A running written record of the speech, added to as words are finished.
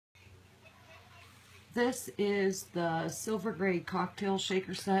This is the Silver Grade Cocktail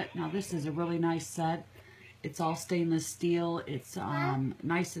Shaker Set. Now this is a really nice set. It's all stainless steel. It's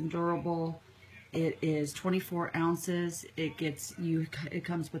nice and durable. It is 24 ounces. It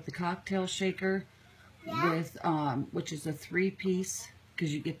comes with the cocktail shaker, with which is a 3-piece,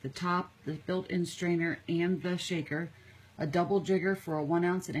 because you get the top, the built-in strainer, and the shaker, a double jigger for a 1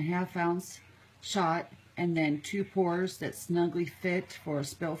 ounce and a ½ ounce shot, and then 2 pours that snugly fit for a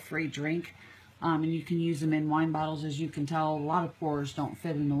spill-free drink. And you can use them in wine bottles. As you can tell, a lot of pours don't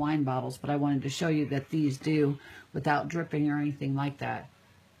fit in the wine bottles, but I wanted to show you that these do without dripping or anything like that.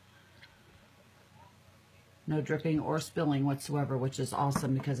 No dripping or spilling whatsoever, which is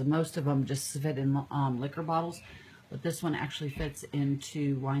awesome because most of them just fit in liquor bottles, but this one actually fits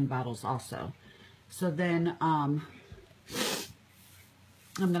into wine bottles also. So then I'm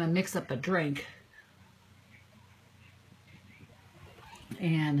going to mix up a drink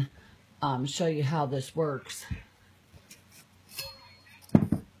and show you how this works.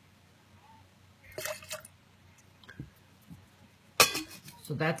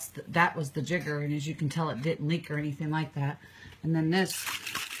 So that was the jigger, and as you can tell, it didn't leak or anything like that. And then this,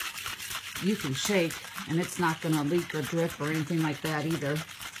 you can shake, and it's not going to leak or drip or anything like that either.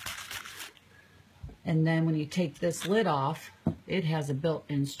 And then when you take this lid off, it has a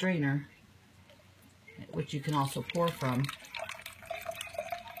built-in strainer, which you can also pour from.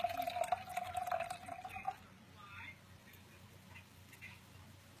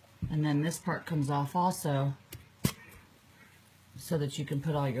 And then this part comes off also, so that you can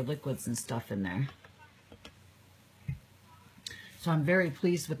put all your liquids and stuff in there. So I'm very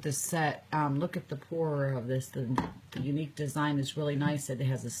pleased with this set. Look at the pourer of this. The unique design is really nice. It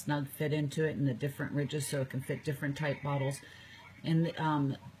has a snug fit into it and the different ridges, so it can fit different type bottles. And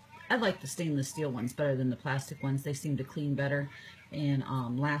I like the stainless steel ones better than the plastic ones. They seem to clean better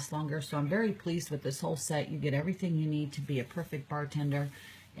and last longer. So I'm very pleased with this whole set. You get everything you need to be a perfect bartender,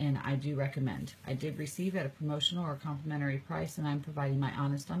 and I do recommend. I did receive at a promotional or complimentary price, and I'm providing my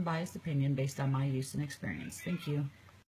honest, unbiased opinion based on my use and experience. Thank you.